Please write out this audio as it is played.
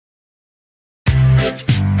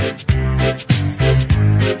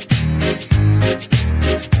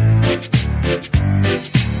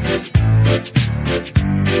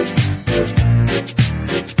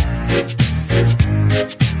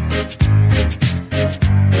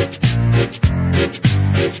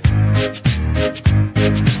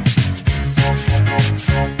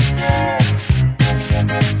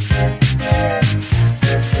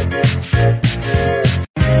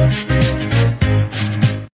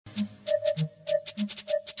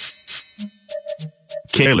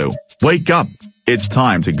Caillou, wake up! It's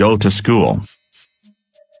time to go to school.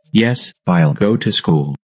 Yes, I'll go to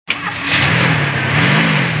school.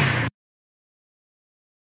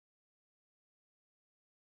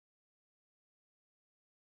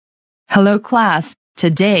 Hello class,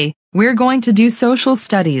 today, we're going to do social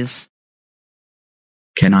studies.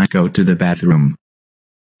 Can I go to the bathroom?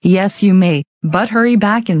 Yes, you may, but hurry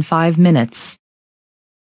back in 5 minutes.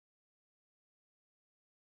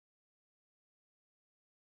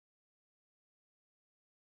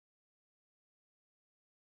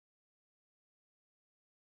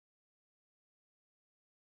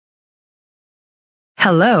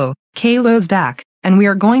 Hello, Caillou's back, and we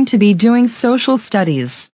are going to be doing social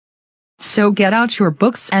studies. So get out your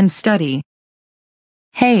books and study.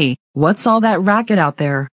 Hey, what's all that racket out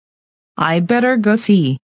there? I better go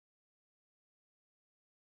see.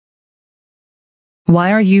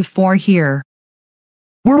 Why are you four here?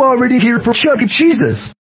 We're already here for Chuck E.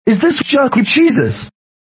 Cheese's. Is this Chuck E. Cheese's?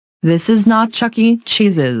 This is not Chuck E.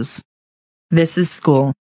 Cheese's. This is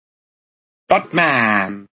school. But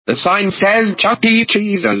ma'am, the sign says Chuck E.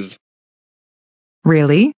 Cheese's.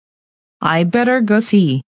 Really? I better go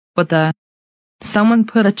see. But someone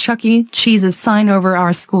put a Chuck E. Cheese's sign over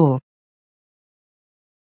our school.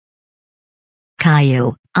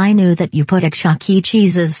 Caillou, I knew that you put a Chuck E.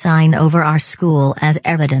 Cheese's sign over our school as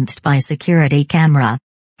evidenced by security camera.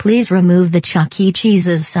 Please remove the Chuck E.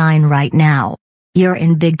 Cheese's sign right now. You're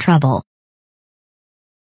in big trouble.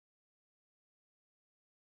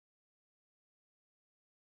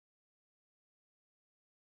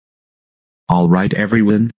 Alright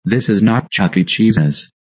everyone, this is not Chuck E.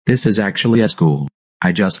 Cheese's. This is actually a school.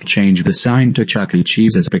 I just changed the sign to Chuck E.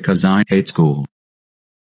 Cheese's because I hate school.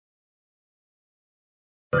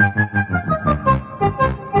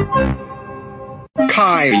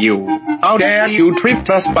 Caillou, how dare you trick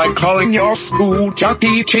us by calling your school Chuck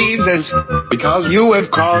E. Cheese's? Because you have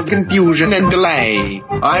caused confusion and delay,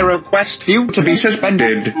 I request you to be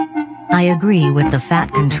suspended. I agree with the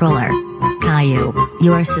fat controller. Caillou,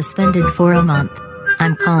 you are suspended for a month.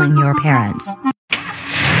 I'm calling your parents.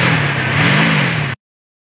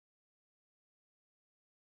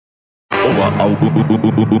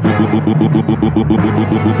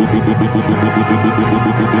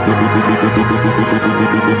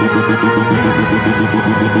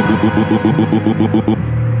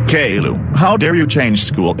 Caillou, how dare you change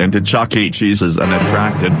school into Chuck E. Cheese's and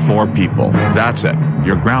attracted 4 people? That's it.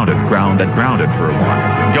 You're grounded for a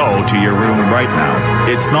while. Go to your room right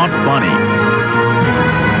now. It's not funny.